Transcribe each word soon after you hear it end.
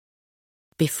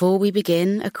Before we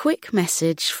begin, a quick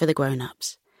message for the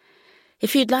grown-ups.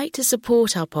 If you'd like to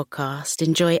support our podcast,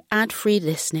 enjoy ad-free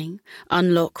listening,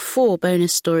 unlock 4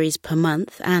 bonus stories per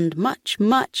month, and much,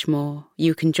 much more,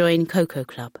 you can join Coco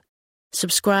Club.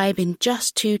 Subscribe in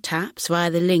just 2 taps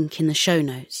via the link in the show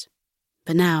notes.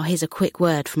 But now, here's a quick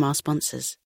word from our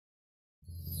sponsors.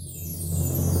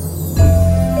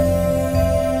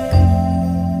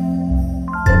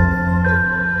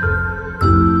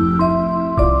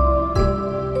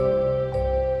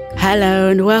 Hello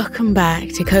and welcome back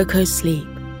to Coco's Sleep,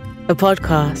 a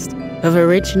podcast of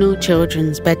original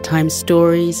children's bedtime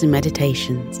stories and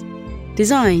meditations,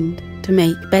 designed to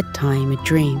make bedtime a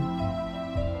dream.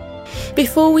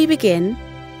 Before we begin,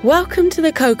 welcome to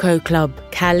the Coco Club,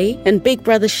 Callie and Big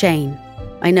Brother Shane.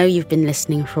 I know you've been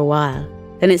listening for a while,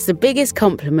 and it's the biggest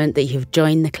compliment that you've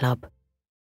joined the club.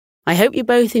 I hope you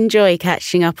both enjoy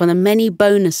catching up on the many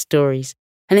bonus stories,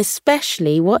 and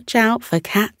especially watch out for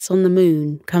Cats on the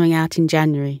Moon coming out in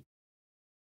January.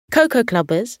 Coco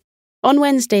Clubbers, on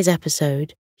Wednesday's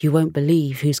episode, you won't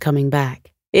believe who's coming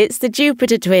back. It's the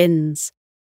Jupiter twins.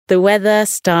 The weather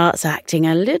starts acting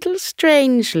a little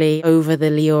strangely over the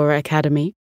Leora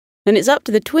Academy, and it's up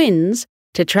to the twins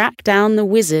to track down the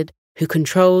wizard who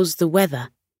controls the weather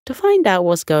to find out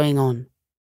what's going on.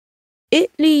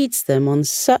 It leads them on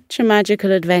such a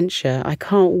magical adventure, I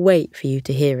can't wait for you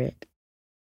to hear it.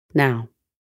 Now,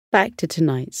 back to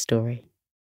tonight's story.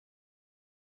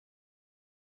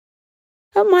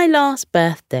 At my last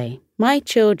birthday, my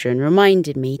children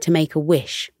reminded me to make a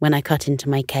wish when I cut into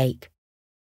my cake.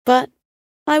 But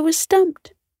I was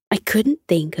stumped. I couldn't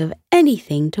think of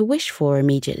anything to wish for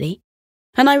immediately,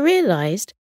 and I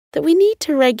realised that we need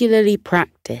to regularly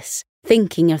practice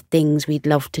thinking of things we'd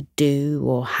love to do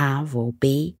or have or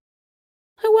be.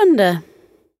 I wonder,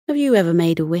 have you ever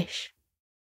made a wish?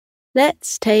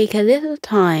 Let's take a little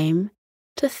time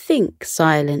to think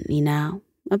silently now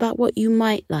about what you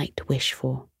might like to wish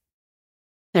for.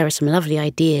 There are some lovely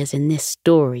ideas in this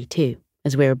story too,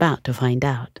 as we're about to find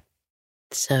out.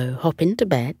 So hop into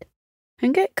bed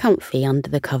and get comfy under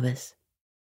the covers.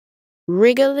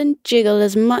 Wriggle and jiggle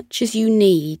as much as you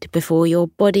need before your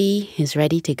body is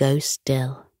ready to go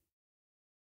still.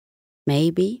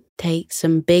 Maybe take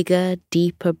some bigger,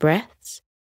 deeper breaths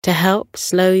to help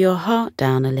slow your heart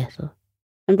down a little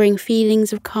and bring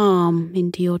feelings of calm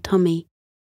into your tummy,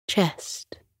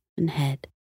 chest, and head.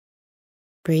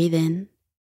 Breathe in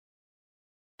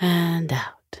and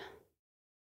out.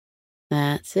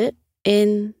 That's it.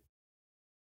 In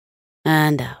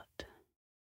and out.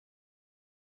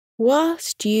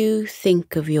 Whilst you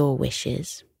think of your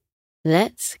wishes,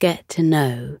 let's get to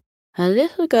know a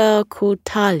little girl called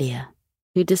Thalia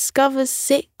who discovers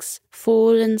 6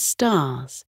 fallen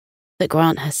stars that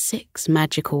grant her 6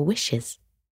 magical wishes.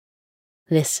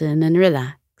 Listen and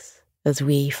relax as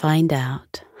we find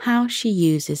out how she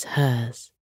uses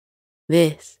hers.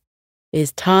 This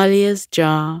is Thalia's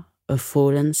Jar of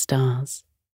Fallen Stars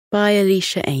by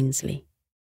Alicia Ainsley.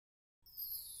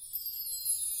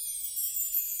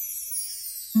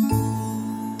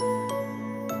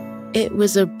 It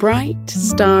was a bright,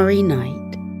 starry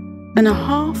night, and a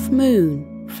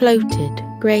half-moon floated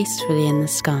gracefully in the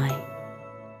sky.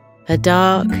 A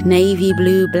dark navy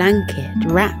blue blanket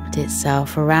wrapped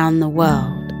itself around the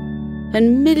world,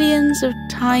 and millions of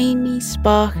tiny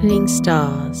sparkling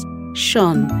stars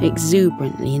shone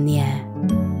exuberantly in the air.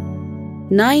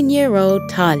 9-year-old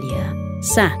Thalia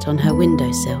sat on her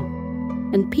windowsill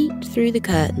and peeped through the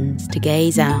curtains to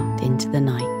gaze out into the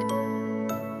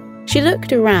night. She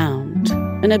looked around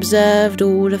and observed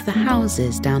all of the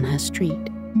houses down her street.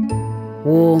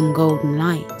 Warm golden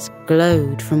lights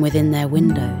glowed from within their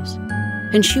windows,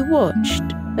 and she watched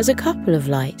as a couple of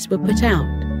lights were put out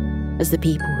as the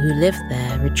people who lived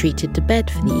there retreated to bed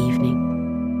for the evening.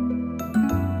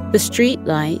 The street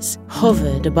lights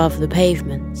hovered above the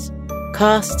pavements,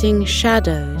 casting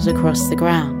shadows across the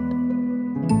ground.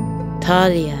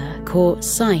 Thalia caught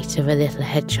sight of a little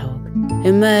hedgehog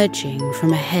emerging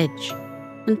from a hedge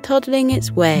and toddling its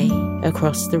way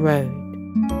across the road.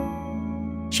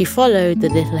 She followed the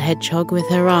little hedgehog with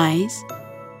her eyes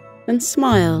and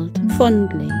smiled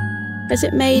fondly as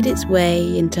it made its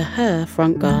way into her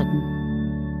front garden.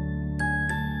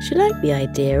 She liked the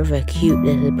idea of a cute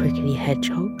little prickly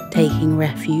hedgehog taking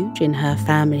refuge in her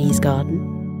family's garden.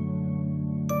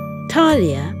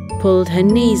 Thalia pulled her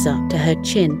knees up to her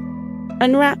chin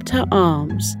and wrapped her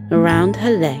arms around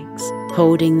her legs,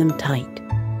 holding them tight.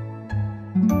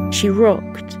 She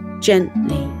rocked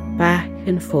gently back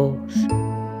and forth,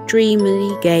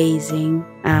 dreamily gazing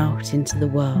out into the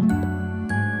world.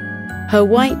 Her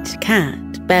white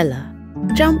cat, Bella,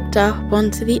 jumped up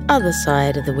onto the other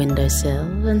side of the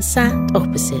windowsill and sat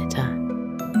opposite her.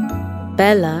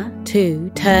 Bella,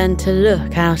 too, turned to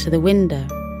look out of the window,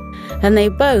 and they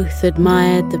both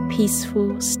admired the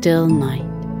peaceful, still night.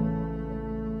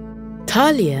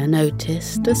 Thalia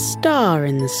noticed a star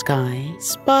in the sky,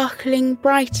 sparkling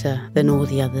brighter than all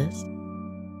the others.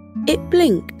 It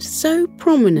blinked so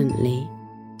prominently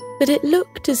that it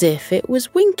looked as if it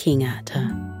was winking at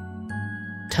her.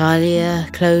 Thalia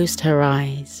closed her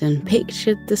eyes and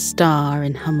pictured the star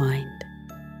in her mind.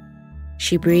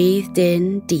 She breathed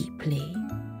in deeply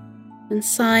and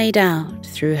sighed out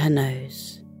through her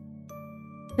nose.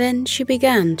 Then she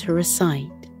began to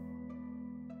recite,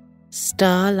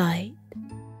 "Starlight,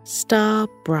 star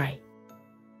bright,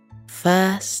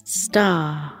 first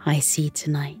star I see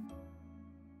tonight.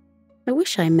 I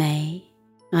wish I may,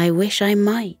 I wish I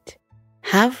might,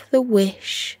 have the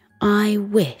wish I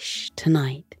wish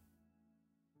tonight."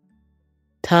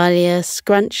 Thalia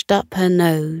scrunched up her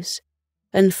nose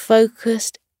and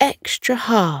focused extra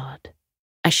hard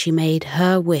as she made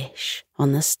her wish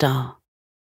on the star.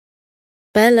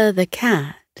 Bella the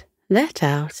cat let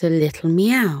out a little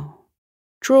meow,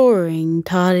 drawing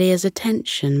Thalia's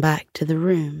attention back to the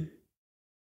room.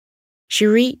 She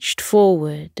reached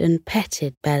forward and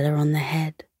petted Bella on the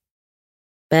head.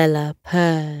 Bella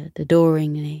purred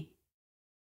adoringly.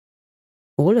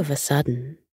 All of a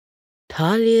sudden,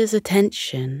 Thalia's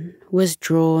attention was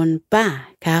drawn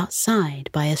back outside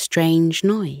by a strange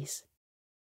noise.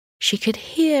 She could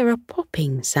hear a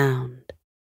popping sound.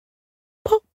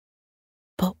 Pop,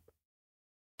 pop,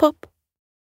 pop,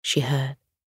 she heard.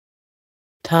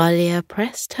 Thalia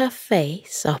pressed her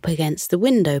face up against the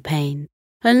window pane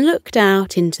and looked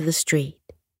out into the street.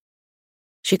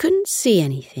 She couldn't see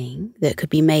anything that could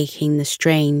be making the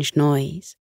strange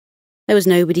noise. There was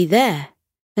nobody there,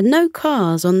 and no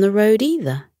cars on the road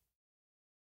either.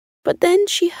 But then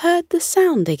she heard the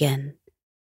sound again.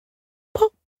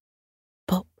 Pop,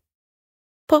 pop,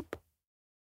 pop.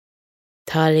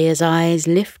 Thalia's eyes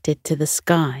lifted to the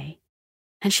sky,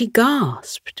 and she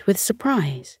gasped with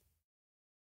surprise.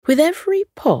 With every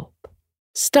pop,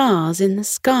 stars in the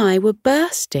sky were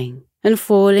bursting and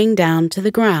falling down to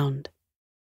the ground.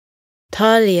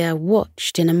 Thalia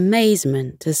watched in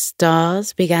amazement as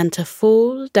stars began to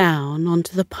fall down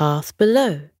onto the path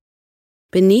below,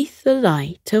 beneath the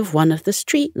light of one of the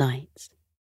street lights.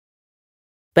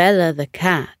 Bella the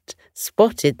cat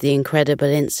spotted the incredible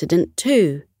incident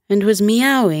too and was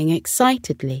meowing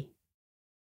excitedly.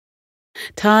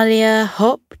 Thalia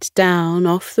hopped down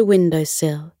off the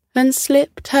windowsill and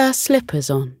slipped her slippers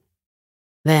on.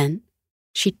 Then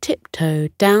she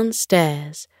tiptoed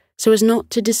downstairs so as not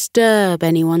to disturb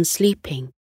anyone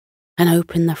sleeping and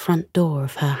opened the front door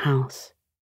of her house.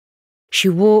 She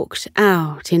walked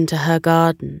out into her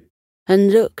garden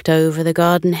and looked over the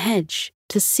garden hedge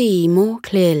to see more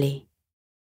clearly.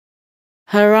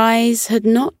 Her eyes had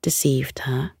not deceived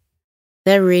her.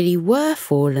 There really were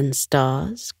fallen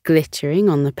stars glittering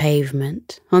on the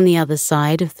pavement on the other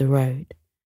side of the road.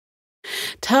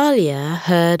 Thalia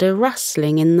heard a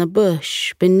rustling in the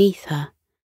bush beneath her,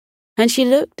 and she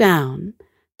looked down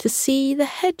to see the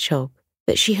hedgehog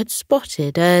that she had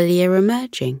spotted earlier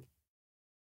emerging.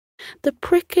 The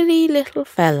prickly little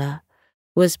fella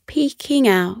was peeking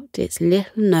out its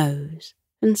little nose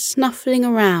and snuffling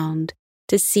around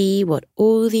to see what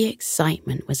all the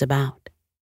excitement was about.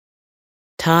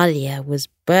 Thalia was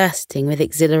bursting with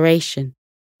exhilaration,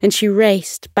 and she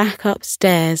raced back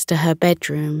upstairs to her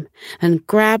bedroom and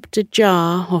grabbed a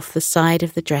jar off the side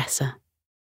of the dresser.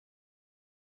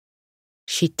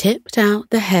 She tipped out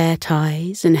the hair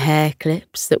ties and hair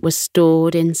clips that were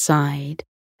stored inside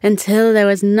until there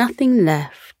was nothing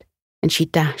left, and she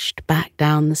dashed back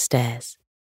down the stairs.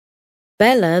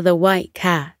 Bella the white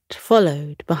cat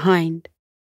followed behind,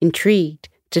 intrigued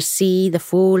to see the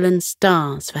fallen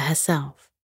stars for herself.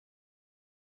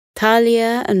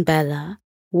 Thalia and Bella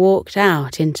walked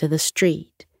out into the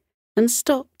street and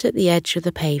stopped at the edge of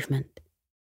the pavement.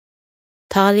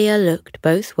 Thalia looked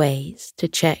both ways to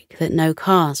check that no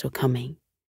cars were coming,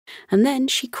 and then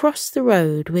she crossed the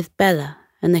road with Bella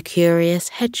and the curious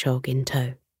hedgehog in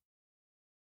tow.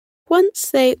 Once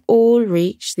they all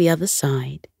reached the other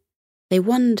side, they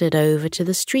wandered over to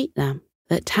the street lamp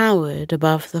that towered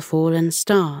above the fallen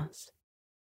stars.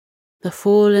 The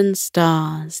fallen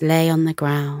stars lay on the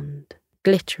ground,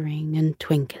 glittering and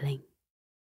twinkling.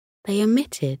 They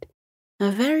emitted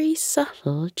a very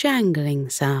subtle jangling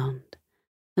sound,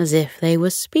 as if they were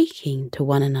speaking to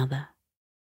one another.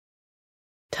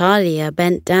 Thalia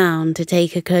bent down to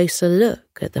take a closer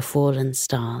look at the fallen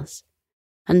stars,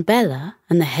 and Bella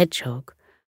and the hedgehog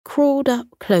crawled up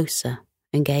closer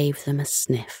and gave them a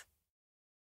sniff.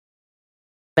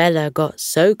 Bella got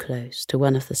so close to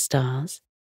one of the stars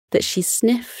that she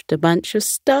sniffed a bunch of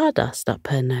stardust up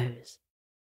her nose.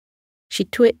 She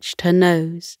twitched her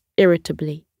nose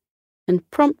irritably and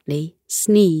promptly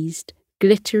sneezed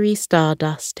glittery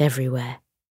stardust everywhere.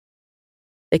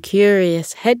 The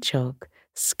curious hedgehog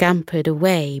scampered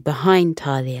away behind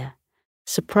Thalia,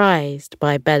 surprised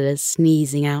by Bella's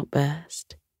sneezing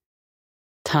outburst.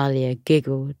 Thalia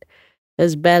giggled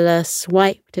as Bella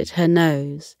swiped at her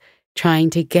nose, trying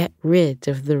to get rid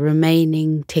of the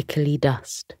remaining tickly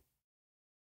dust.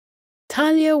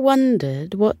 Thalia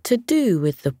wondered what to do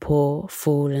with the poor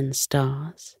fallen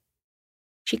stars.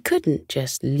 She couldn't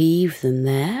just leave them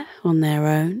there on their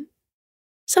own.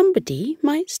 Somebody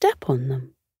might step on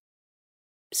them.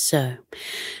 So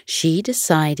she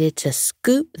decided to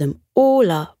scoop them all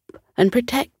up and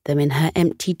protect them in her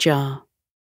empty jar.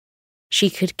 She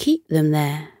could keep them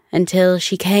there until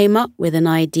she came up with an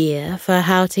idea for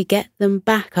how to get them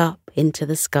back up into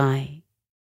the sky.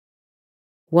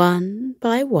 One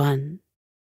by one,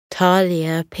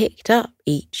 Thalia picked up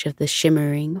each of the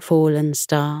shimmering fallen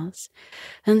stars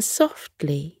and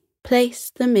softly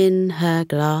placed them in her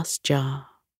glass jar.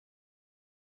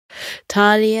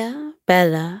 Thalia,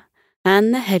 Bella,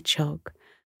 and the hedgehog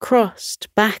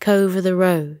crossed back over the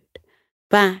road,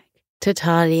 back to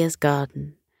Thalia's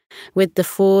garden, with the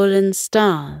fallen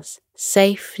stars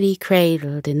safely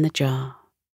cradled in the jar.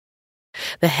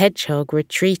 The hedgehog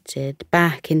retreated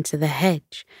back into the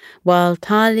hedge, while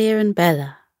Thalia and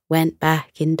Bella went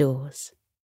back indoors.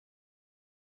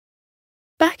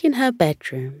 Back in her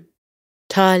bedroom,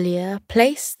 Thalia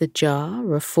placed the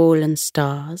jar of fallen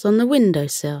stars on the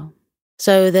windowsill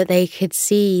so that they could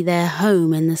see their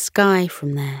home in the sky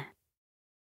from there.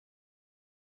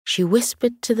 She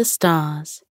whispered to the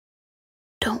stars,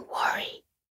 "Don't worry,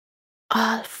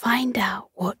 I'll find out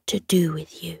what to do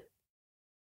with you.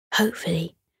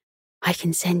 Hopefully, I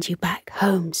can send you back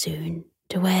home soon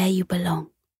to where you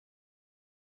belong."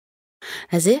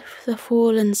 As if the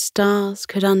fallen stars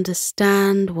could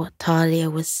understand what Thalia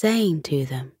was saying to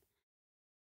them,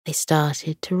 they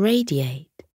started to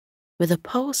radiate with a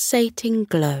pulsating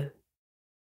glow.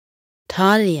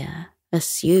 Thalia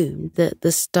assumed that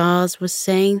the stars were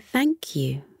saying thank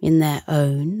you in their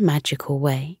own magical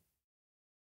way.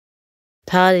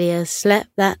 Thalia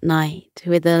slept that night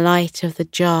with the light of the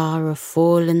jar of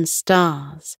fallen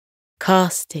stars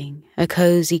casting a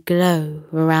cozy glow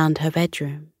around her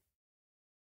bedroom.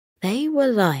 They were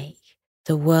like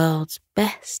the world's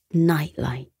best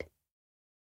nightlight.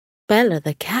 Bella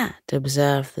the cat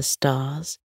observed the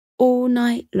stars all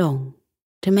night long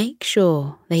to make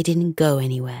sure they didn't go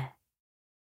anywhere.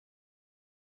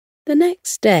 The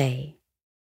next day,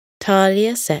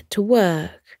 Thalia set to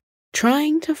work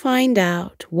trying to find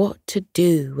out what to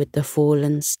do with the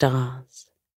fallen stars.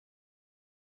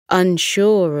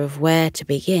 Unsure of where to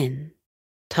begin,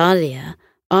 Thalia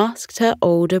asked her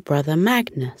older brother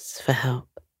Magnus for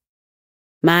help.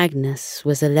 Magnus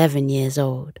was 11 years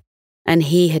old, and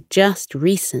he had just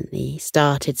recently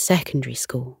started secondary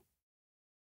school.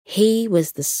 He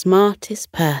was the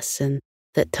smartest person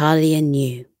that Thalia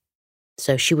knew,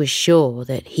 so she was sure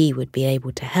that he would be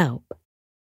able to help.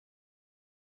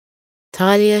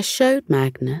 Thalia showed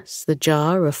Magnus the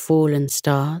jar of fallen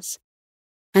stars,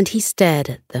 and he stared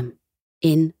at them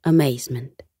in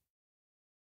amazement.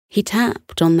 He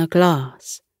tapped on the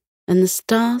glass, and the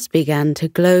stars began to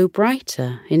glow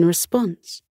brighter in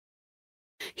response.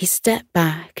 He stepped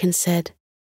back and said,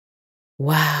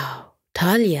 "Wow,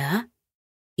 Thalia,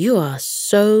 you are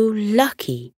so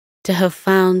lucky to have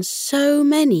found so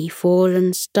many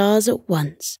fallen stars at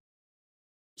once.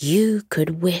 You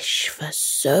could wish for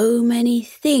so many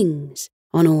things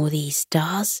on all these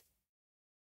stars."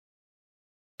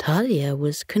 Thalia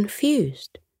was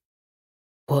confused.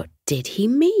 What did he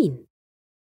mean?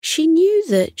 She knew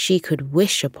that she could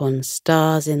wish upon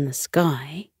stars in the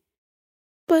sky,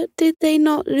 but did they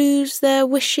not lose their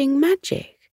wishing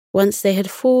magic once they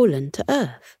had fallen to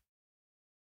earth?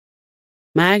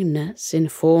 Magnus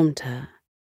informed her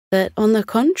that, on the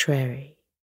contrary,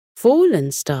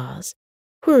 fallen stars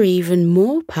were even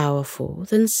more powerful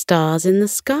than stars in the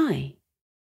sky.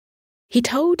 He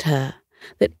told her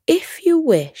that if you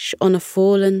wish on a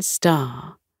fallen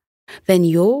star, then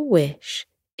your wish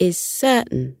is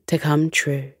certain to come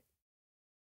true.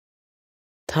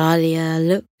 Thalia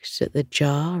looked at the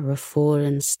jar of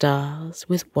fallen stars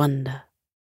with wonder.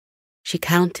 She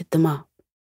counted them up.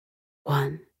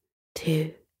 1,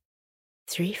 2,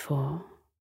 3, 4,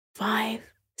 5,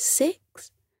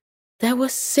 6. There were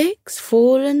 6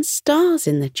 fallen stars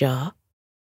in the jar.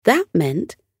 That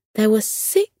meant there were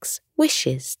 6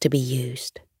 wishes to be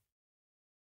used.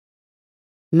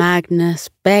 Magnus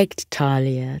begged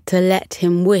Thalia to let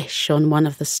him wish on one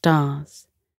of the stars.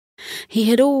 He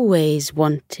had always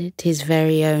wanted his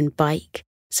very own bike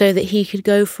so that he could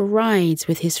go for rides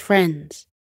with his friends,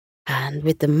 and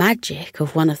with the magic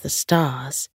of one of the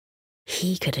stars,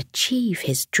 he could achieve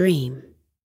his dream.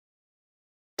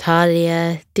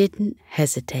 Thalia didn't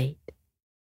hesitate.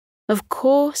 Of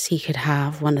course he could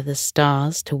have one of the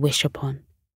stars to wish upon.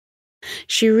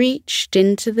 She reached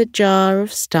into the jar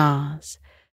of stars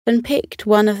and picked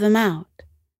one of them out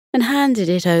and handed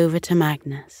it over to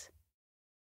Magnus.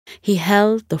 He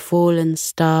held the fallen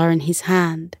star in his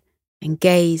hand and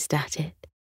gazed at it,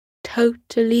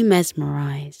 totally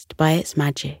mesmerized by its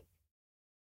magic.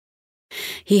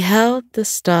 He held the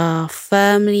star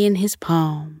firmly in his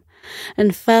palm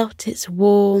and felt its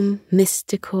warm,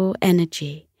 mystical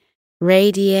energy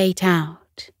radiate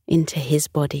out into his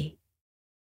body.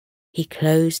 He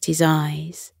closed his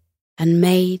eyes and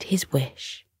made his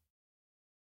wish.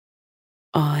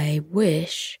 "I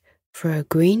wish for a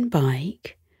green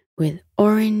bike with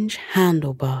orange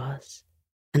handlebars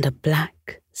and a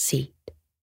black seat,"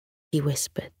 he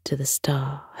whispered to the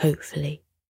star hopefully.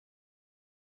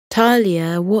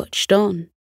 Thalia watched on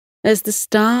as the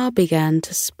star began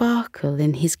to sparkle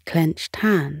in his clenched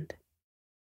hand.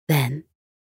 Then,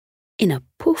 in a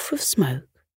puff of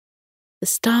smoke,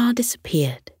 the star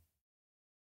disappeared.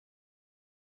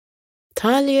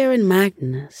 Thalia and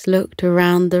Magnus looked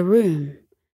around the room,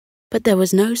 but there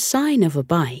was no sign of a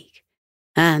bike,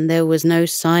 and there was no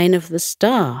sign of the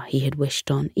star he had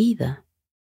wished on either.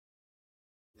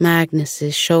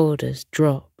 Magnus's shoulders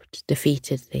dropped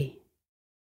defeatedly.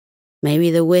 Maybe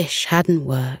the wish hadn't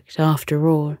worked after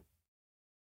all.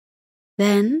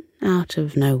 Then, out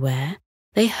of nowhere,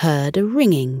 they heard a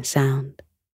ringing sound.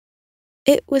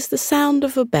 It was the sound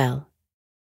of a bell.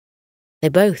 They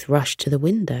both rushed to the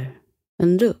window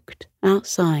and looked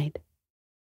outside.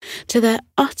 To their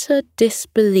utter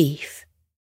disbelief,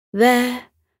 there,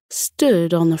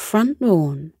 stood on the front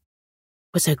lawn,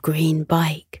 was a green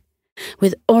bike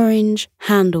with orange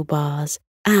handlebars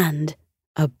and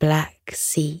a black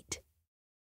seat.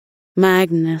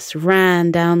 Magnus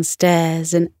ran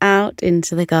downstairs and out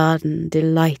into the garden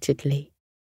delightedly.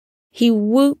 He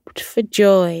whooped for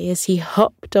joy as he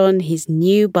hopped on his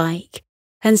new bike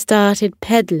and started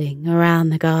pedaling around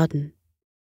the garden.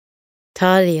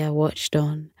 Thalia watched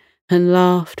on and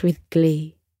laughed with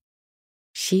glee.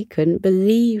 She couldn't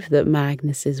believe that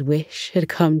Magnus's wish had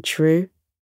come true.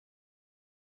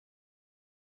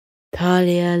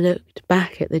 Thalia looked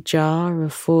back at the jar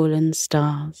of fallen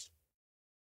stars.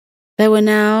 There were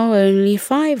now only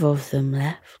 5 of them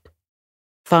left.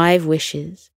 5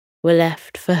 wishes were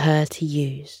left for her to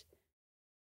use.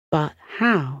 But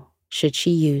how should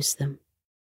she use them?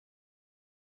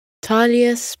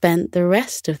 Thalia spent the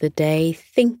rest of the day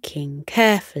thinking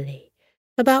carefully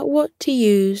about what to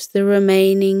use the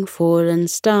remaining fallen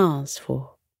stars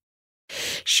for.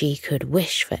 She could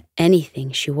wish for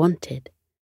anything she wanted.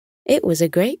 It was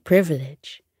a great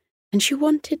privilege, and she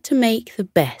wanted to make the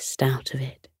best out of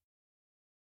it.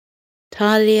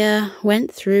 Thalia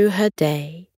went through her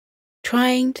day,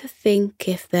 trying to think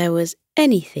if there was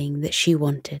anything that she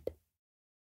wanted.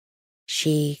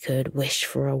 She could wish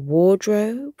for a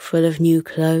wardrobe full of new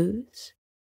clothes,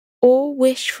 or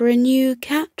wish for a new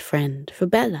cat friend for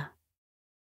Bella.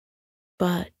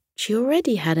 But she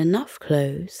already had enough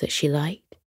clothes that she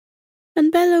liked,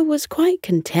 and Bella was quite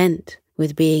content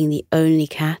with being the only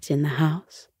cat in the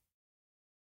house.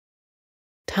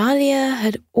 Thalia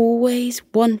had always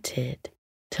wanted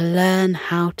to learn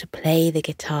how to play the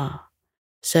guitar,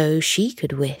 so she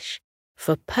could wish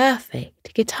for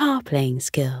perfect guitar playing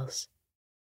skills.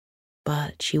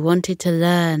 But she wanted to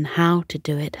learn how to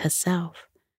do it herself.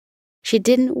 She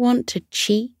didn't want to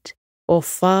cheat or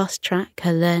fast-track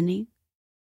her learning.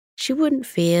 She wouldn't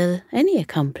feel any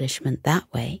accomplishment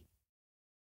that way.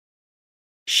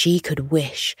 She could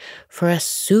wish for a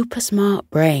super smart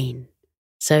brain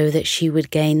so that she would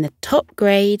gain the top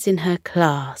grades in her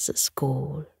class at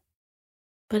school.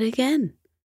 But again,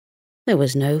 there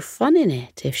was no fun in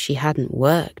it if she hadn't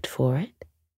worked for it.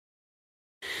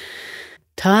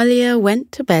 Thalia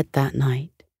went to bed that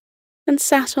night and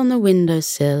sat on the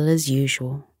windowsill as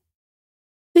usual.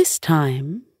 This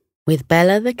time, with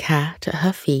Bella the cat at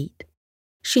her feet,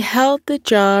 she held the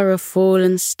jar of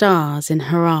fallen stars in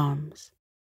her arms.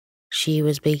 She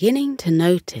was beginning to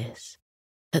notice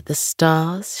that the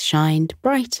stars shined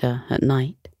brighter at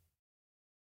night.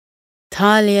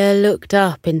 Thalia looked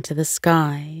up into the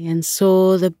sky and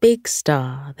saw the big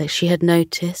star that she had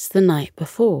noticed the night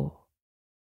before.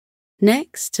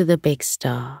 Next to the big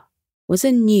star was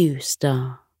a new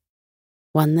star,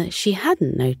 one that she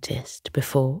hadn't noticed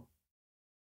before.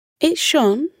 It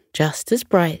shone just as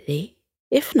brightly,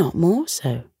 if not more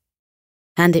so,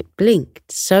 and it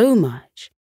blinked so much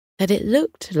that it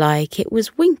looked like it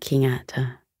was winking at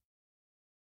her.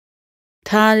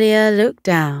 Thalia looked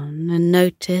down and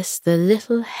noticed the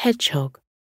little hedgehog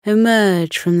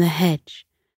emerge from the hedge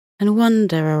and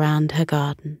wander around her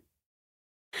garden.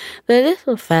 The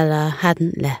little fella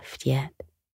hadn't left yet.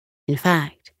 In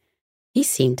fact, he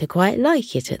seemed to quite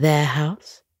like it at their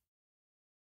house.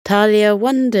 Thalia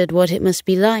wondered what it must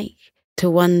be like to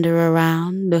wander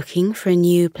around looking for a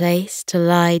new place to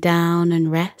lie down and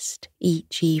rest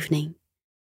each evening.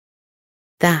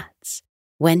 That's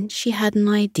when she had an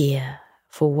idea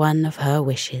for one of her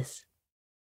wishes.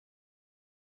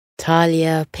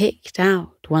 Thalia picked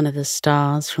out one of the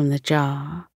stars from the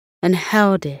jar and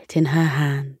held it in her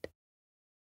hand.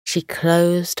 She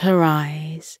closed her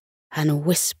eyes and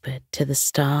whispered to the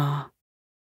star,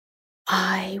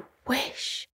 "I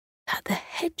wish that the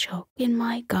hedgehog in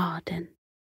my garden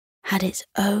had its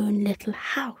own little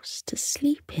house to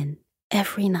sleep in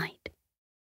every night."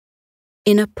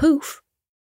 In a poof,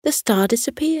 the star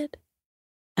disappeared,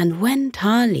 and when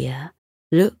Thalia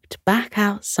looked back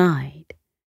outside,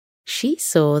 she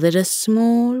saw that a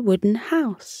small wooden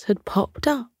house had popped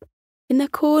up in the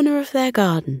corner of their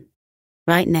garden,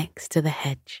 right next to the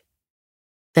hedge.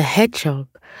 The hedgehog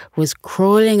was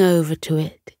crawling over to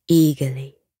it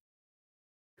eagerly.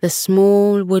 The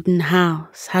small wooden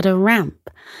house had a ramp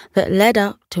that led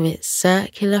up to its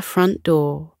circular front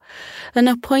door and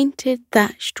a pointed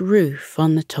thatched roof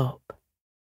on the top.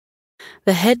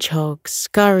 The hedgehog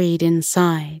scurried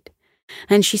inside,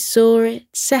 and she saw it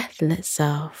settle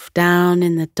itself down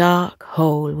in the dark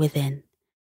hole within,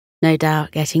 no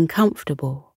doubt getting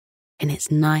comfortable in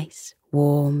its nice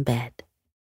warm bed.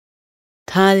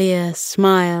 Thalia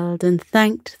smiled and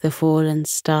thanked the fallen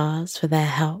stars for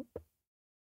their help.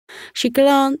 She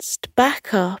glanced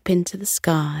back up into the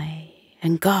sky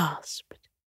and gasped.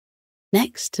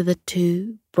 Next to the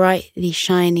two brightly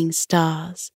shining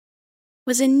stars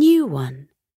was a new one.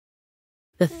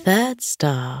 The third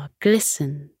star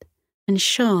glistened and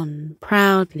shone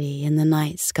proudly in the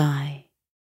night sky.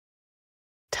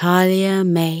 Thalia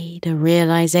made a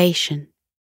realization.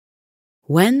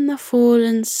 When the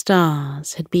fallen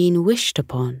stars had been wished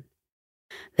upon,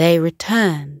 they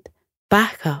returned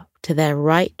back up to their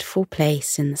rightful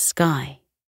place in the sky.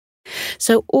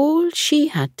 So all she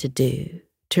had to do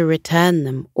to return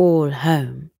them all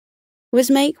home was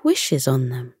make wishes on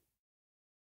them.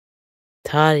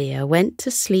 Thalia went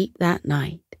to sleep that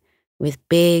night with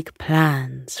big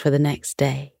plans for the next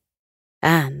day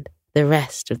and the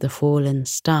rest of the fallen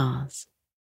stars.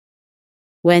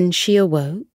 When she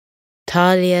awoke,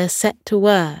 Thalia set to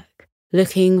work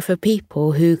looking for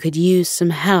people who could use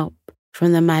some help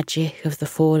from the magic of the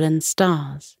fallen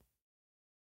stars.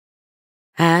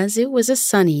 As it was a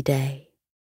sunny day,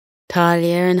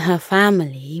 Thalia and her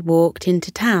family walked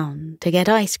into town to get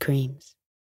ice creams.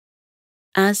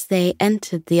 As they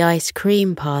entered the ice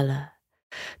cream parlour,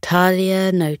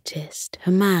 Thalia noticed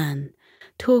a man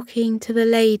talking to the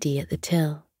lady at the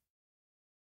till.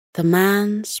 The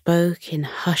man spoke in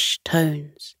hushed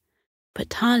tones, but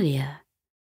Thalia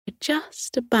could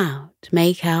just about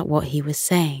make out what he was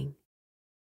saying.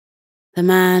 The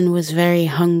man was very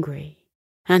hungry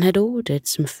and had ordered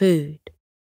some food.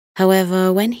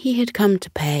 However, when he had come to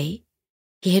pay,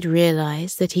 he had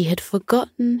realized that he had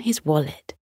forgotten his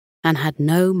wallet and had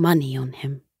no money on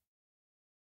him.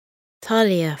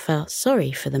 Thalia felt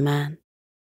sorry for the man.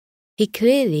 He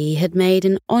clearly had made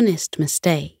an honest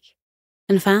mistake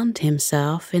and found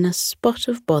himself in a spot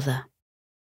of bother.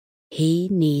 He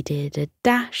needed a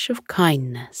dash of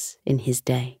kindness in his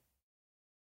day.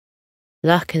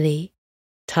 Luckily,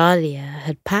 Thalia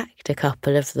had packed a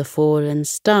couple of the fallen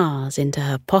stars into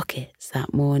her pockets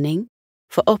that morning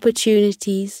for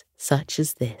opportunities such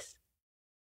as this.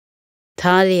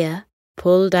 Thalia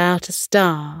pulled out a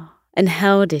star and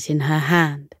held it in her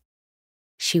hand.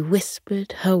 She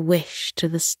whispered her wish to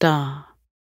the star,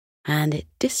 and it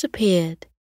disappeared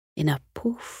in a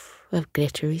poof of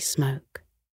glittery smoke.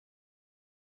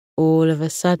 All of a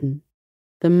sudden,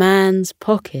 the man's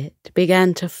pocket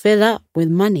began to fill up with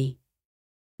money.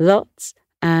 Lots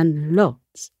and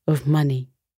lots of money.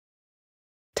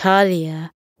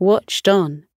 Thalia watched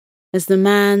on as the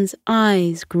man's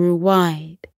eyes grew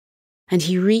wide, and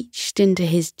he reached into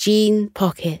his jean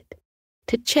pocket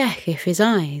to check if his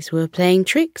eyes were playing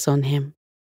tricks on him.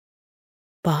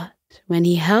 But when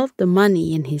he held the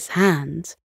money in his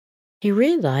hands, he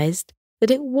realized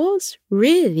that it was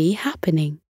really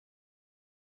happening.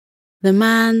 The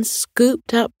man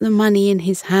scooped up the money in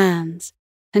his hands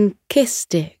and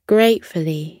kissed it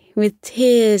gratefully with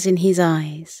tears in his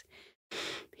eyes.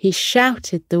 He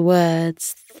shouted the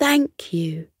words, "Thank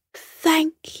you,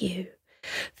 thank you,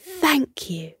 thank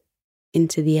you,"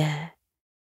 into the air,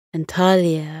 and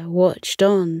Thalia watched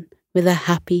on with a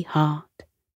happy heart.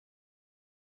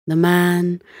 The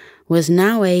man was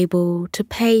now able to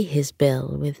pay his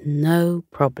bill with no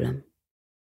problem.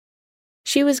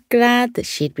 She was glad that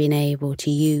she'd been able to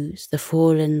use the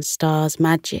fallen star's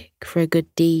magic for a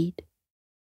good deed.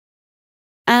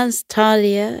 As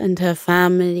Thalia and her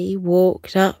family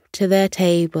walked up to their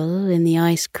table in the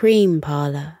ice cream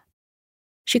parlour,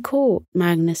 she caught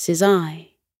Magnus's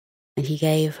eye, and he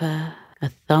gave her a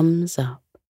thumbs up.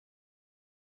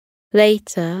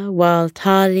 Later, while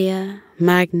Thalia,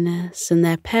 Magnus and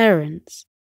their parents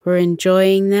were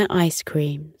enjoying their ice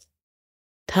creams,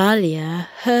 Thalia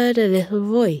heard a little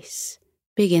voice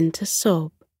begin to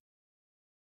sob.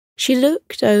 She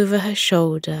looked over her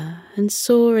shoulder and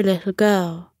saw a little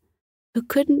girl who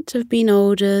couldn't have been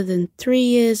older than 3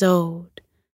 years old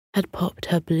had popped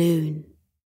her balloon.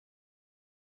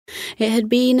 It had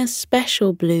been a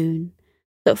special balloon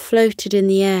that floated in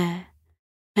the air,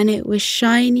 and it was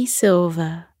shiny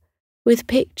silver with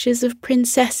pictures of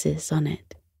princesses on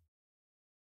it.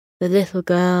 The little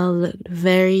girl looked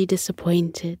very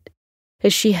disappointed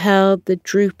as she held the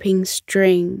drooping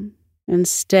string and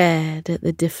stared at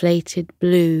the deflated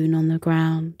balloon on the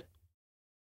ground.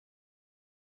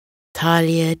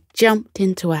 Thalia jumped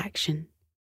into action.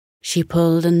 She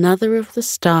pulled another of the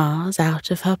stars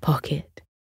out of her pocket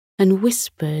and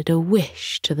whispered a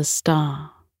wish to the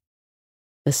star.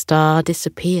 The star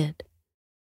disappeared,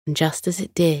 and just as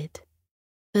it did,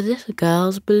 the little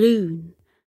girl's balloon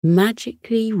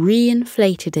magically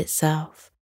re-inflated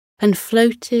itself and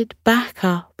floated back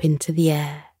up into the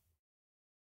air.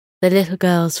 The little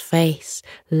girl's face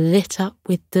lit up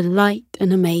with delight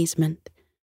and amazement,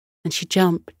 and she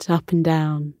jumped up and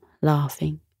down,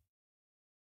 laughing.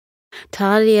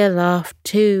 Thalia laughed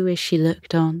too as she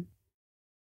looked on.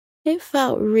 It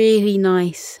felt really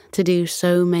nice to do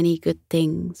so many good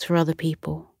things for other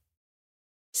people.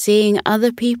 Seeing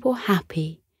other people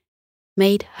happy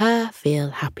made her feel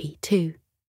happy too.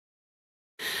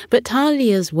 But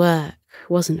Thalia's work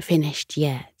wasn't finished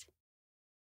yet.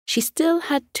 She still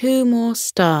had 2 more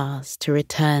stars to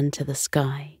return to the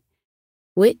sky,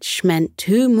 which meant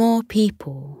 2 more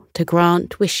people to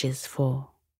grant wishes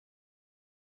for.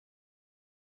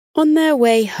 On their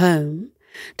way home,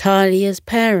 Thalia's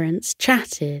parents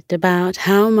chatted about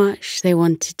how much they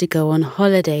wanted to go on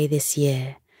holiday this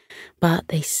year, but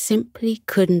they simply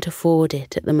couldn't afford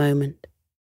it at the moment.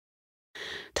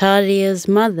 Thalia's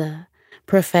mother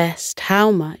professed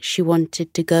how much she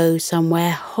wanted to go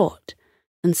somewhere hot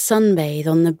and sunbathe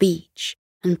on the beach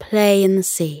and play in the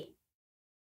sea.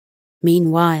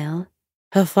 Meanwhile,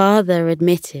 her father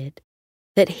admitted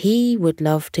that he would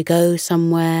love to go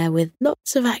somewhere with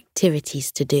lots of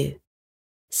activities to do,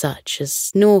 such as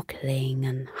snorkeling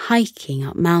and hiking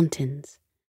up mountains.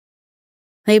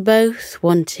 They both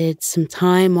wanted some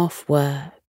time off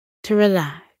work to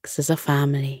relax as a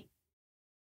family.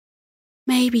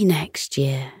 Maybe next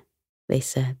year, they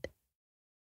said.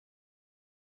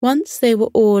 Once they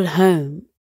were all home,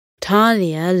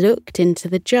 Thalia looked into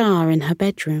the jar in her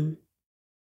bedroom.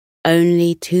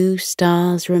 Only 2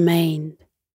 stars remained.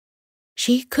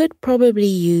 She could probably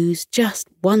use just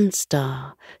 1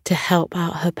 star to help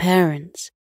out her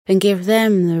parents and give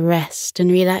them the rest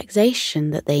and relaxation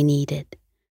that they needed.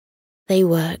 They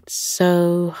worked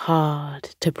so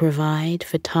hard to provide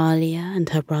for Thalia and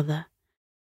her brother.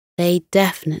 They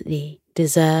definitely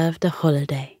deserved a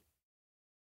holiday.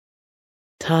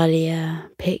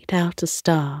 Thalia picked out a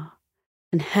star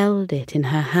and held it in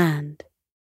her hand.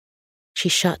 She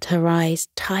shut her eyes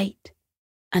tight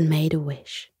and made a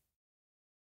wish.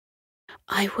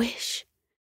 "I wish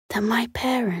that my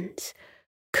parents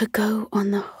could go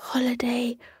on the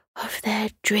holiday of their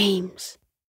dreams,"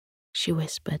 she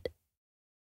whispered.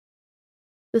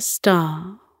 The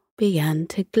star began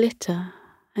to glitter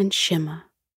and shimmer,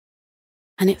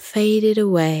 and it faded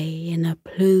away in a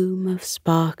plume of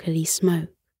sparkly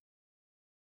smoke.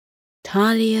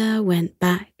 Thalia went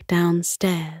back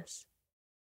downstairs.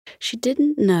 She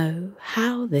didn't know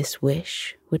how this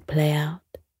wish would play out.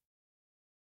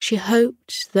 She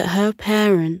hoped that her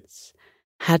parents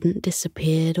hadn't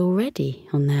disappeared already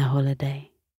on their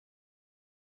holiday.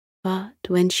 But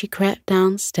when she crept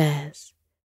downstairs,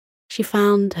 she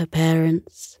found her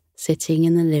parents sitting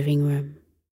in the living room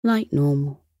like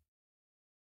normal.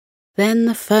 Then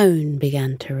the phone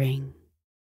began to ring.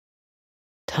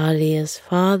 Talia's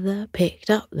father picked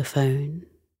up the phone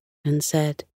and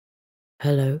said,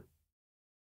 "Hello."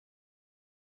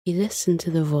 He listened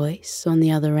to the voice on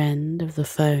the other end of the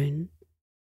phone,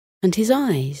 and his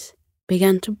eyes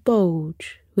began to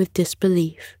bulge with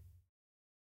disbelief.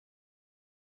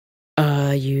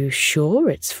 "Are you sure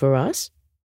it's for us?"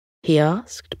 he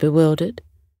asked, bewildered.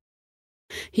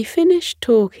 He finished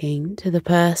talking to the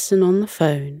person on the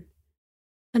phone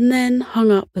and then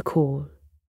hung up the call.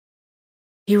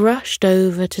 He rushed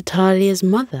over to Talia's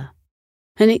mother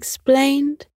and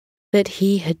explained that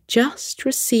he had just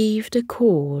received a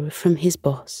call from his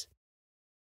boss.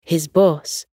 His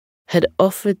boss had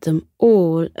offered them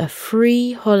all a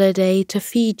free holiday to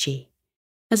Fiji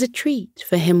as a treat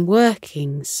for him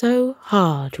working so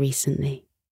hard recently.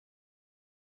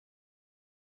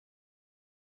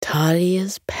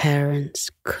 Talia's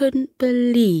parents couldn't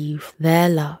believe their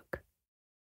luck.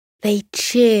 They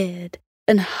cheered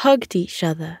and hugged each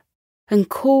other and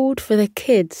called for the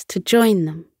kids to join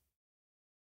them.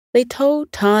 They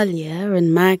told Thalia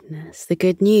and Magnus the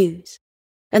good news,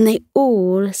 and they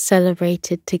all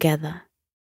celebrated together.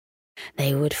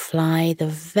 They would fly the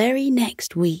very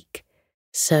next week,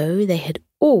 so they had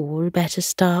all better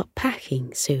start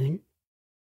packing soon.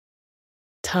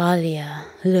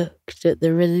 Thalia looked at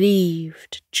the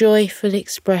relieved, joyful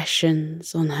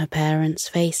expressions on her parents'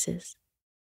 faces.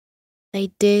 They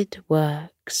did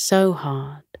work so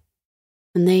hard,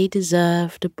 and they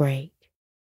deserved a break.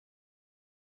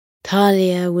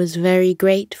 Thalia was very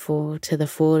grateful to the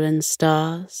fallen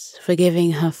stars for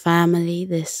giving her family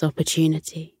this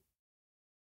opportunity.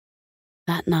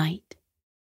 That night,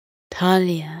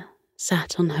 Thalia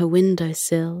sat on her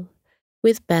windowsill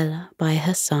with Bella by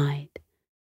her side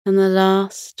and the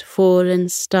last fallen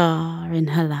star in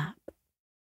her lap.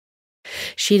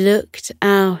 She looked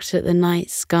out at the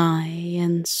night sky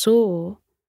and saw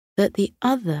that the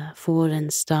other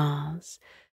fallen stars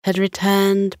had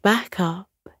returned back up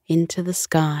into the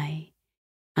sky,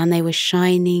 and they were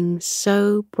shining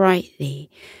so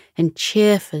brightly and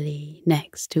cheerfully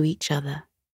next to each other.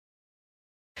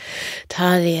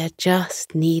 Thalia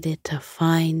just needed to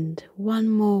find one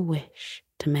more wish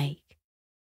to make,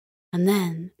 and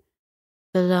then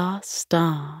the last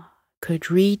star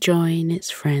could rejoin its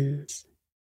friends.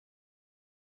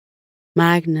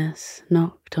 Magnus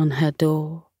knocked on her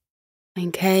door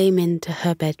and came into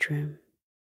her bedroom.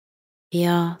 He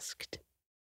asked,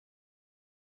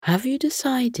 "Have you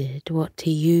decided what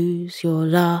to use your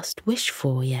last wish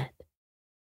for yet?"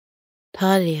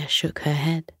 Thalia shook her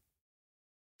head.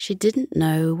 She didn't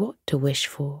know what to wish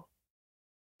for,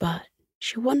 but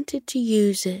she wanted to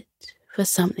use it for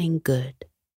something good.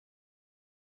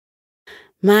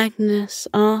 Magnus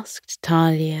asked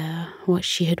Thalia what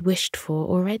she had wished for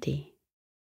already.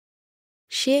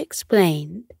 She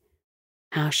explained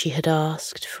how she had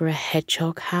asked for a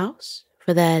hedgehog house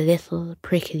for their little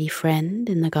prickly friend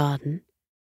in the garden,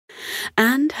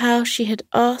 and how she had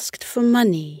asked for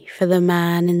money for the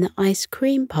man in the ice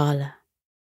cream parlour.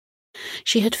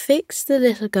 She had fixed the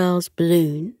little girl's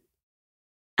balloon,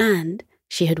 and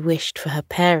she had wished for her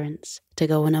parents to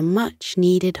go on a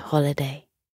much-needed holiday.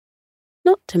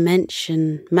 Not to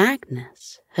mention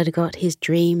Magnus had got his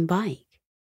dream bike.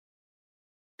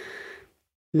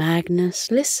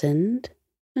 Magnus listened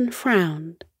and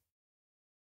frowned.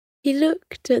 He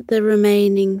looked at the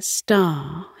remaining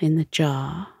star in the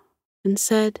jar and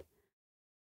said,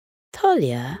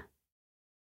 "Thalia,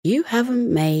 you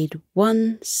haven't made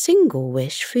one single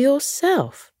wish for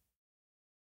yourself.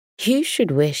 You should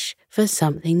wish for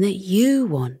something that you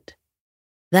want.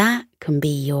 That can be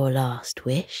your last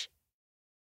wish."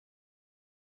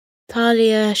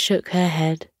 Thalia shook her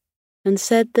head and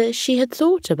said that she had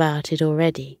thought about it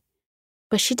already,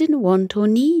 but she didn't want or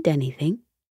need anything.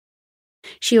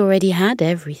 She already had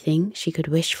everything she could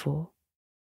wish for,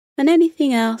 and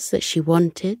anything else that she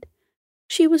wanted,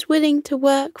 she was willing to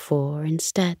work for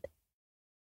instead.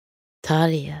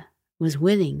 Thalia was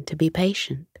willing to be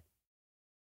patient.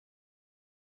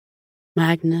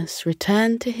 Magnus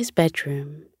returned to his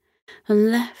bedroom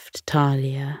and left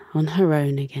Thalia on her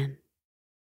own again.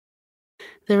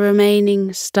 The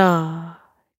remaining star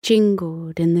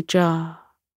jingled in the jar,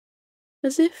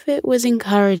 as if it was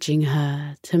encouraging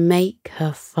her to make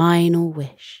her final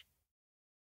wish.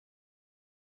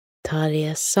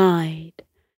 Thalia sighed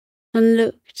and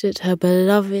looked at her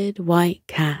beloved white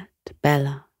cat,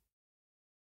 Bella.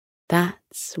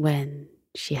 That's when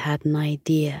she had an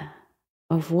idea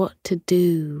of what to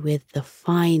do with the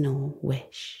final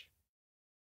wish.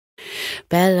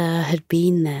 Bella had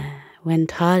been there when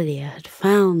Thalia had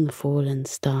found the fallen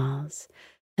stars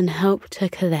and helped her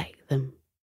collect them.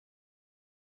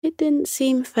 It didn't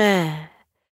seem fair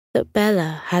that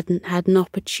Bella hadn't had an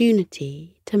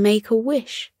opportunity to make a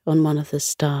wish on one of the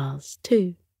stars,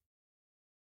 too.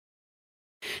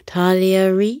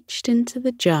 Thalia reached into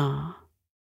the jar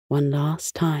one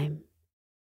last time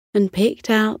and picked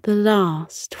out the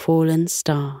last fallen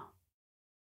star.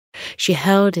 She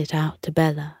held it out to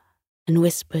Bella and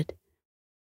whispered,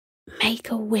 "Make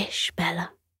a wish,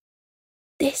 Bella.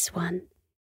 This one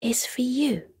is for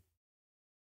you."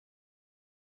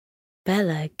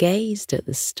 Bella gazed at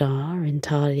the star in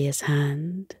Thalia's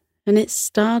hand, and its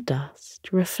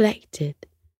stardust reflected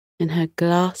in her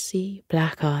glassy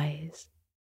black eyes.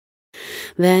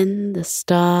 Then the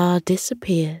star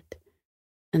disappeared,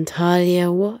 and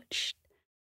Thalia watched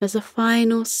as a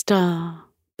final star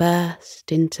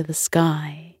burst into the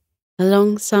sky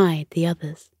alongside the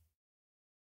others.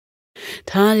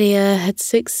 Thalia had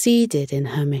succeeded in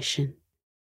her mission.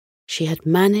 She had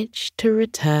managed to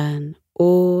return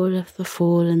all of the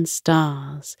fallen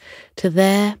stars to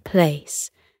their place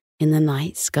in the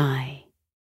night sky.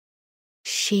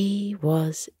 She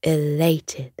was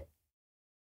elated.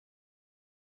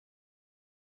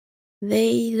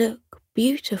 "They look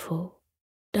beautiful,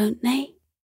 don't they?"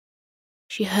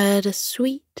 she heard a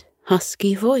sweet,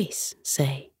 husky voice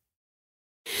say.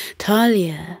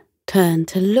 Thalia turned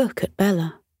to look at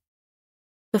Bella.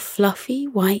 The fluffy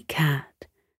white cat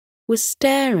was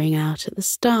staring out at the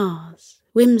stars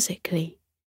whimsically.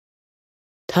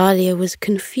 Thalia was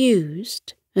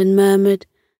confused and murmured,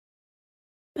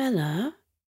 "Bella,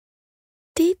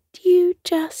 did you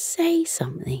just say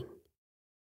something?"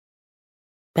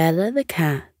 Bella the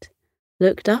cat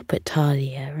looked up at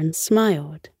Thalia and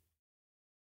smiled.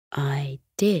 "I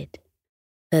did,"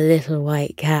 the little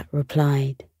white cat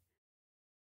replied.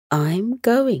 "I'm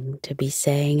going to be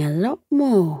saying a lot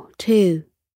more, too,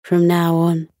 from now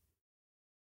on."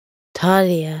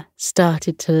 Thalia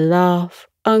started to laugh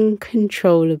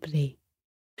uncontrollably.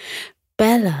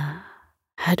 Bella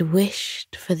had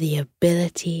wished for the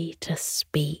ability to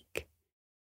speak.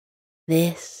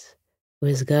 This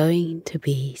was going to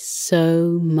be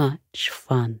so much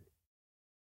fun.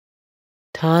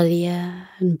 Thalia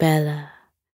and Bella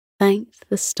thanked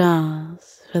the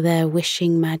stars for their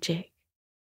wishing magic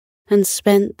and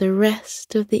spent the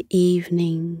rest of the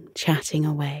evening chatting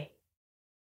away.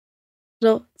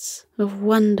 Lots of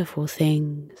wonderful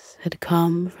things had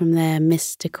come from their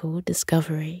mystical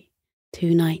discovery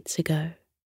 2 nights ago.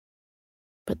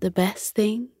 But the best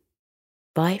thing,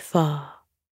 by far,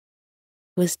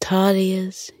 was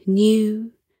Thalia's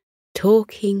new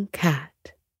talking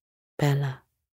cat, Bella.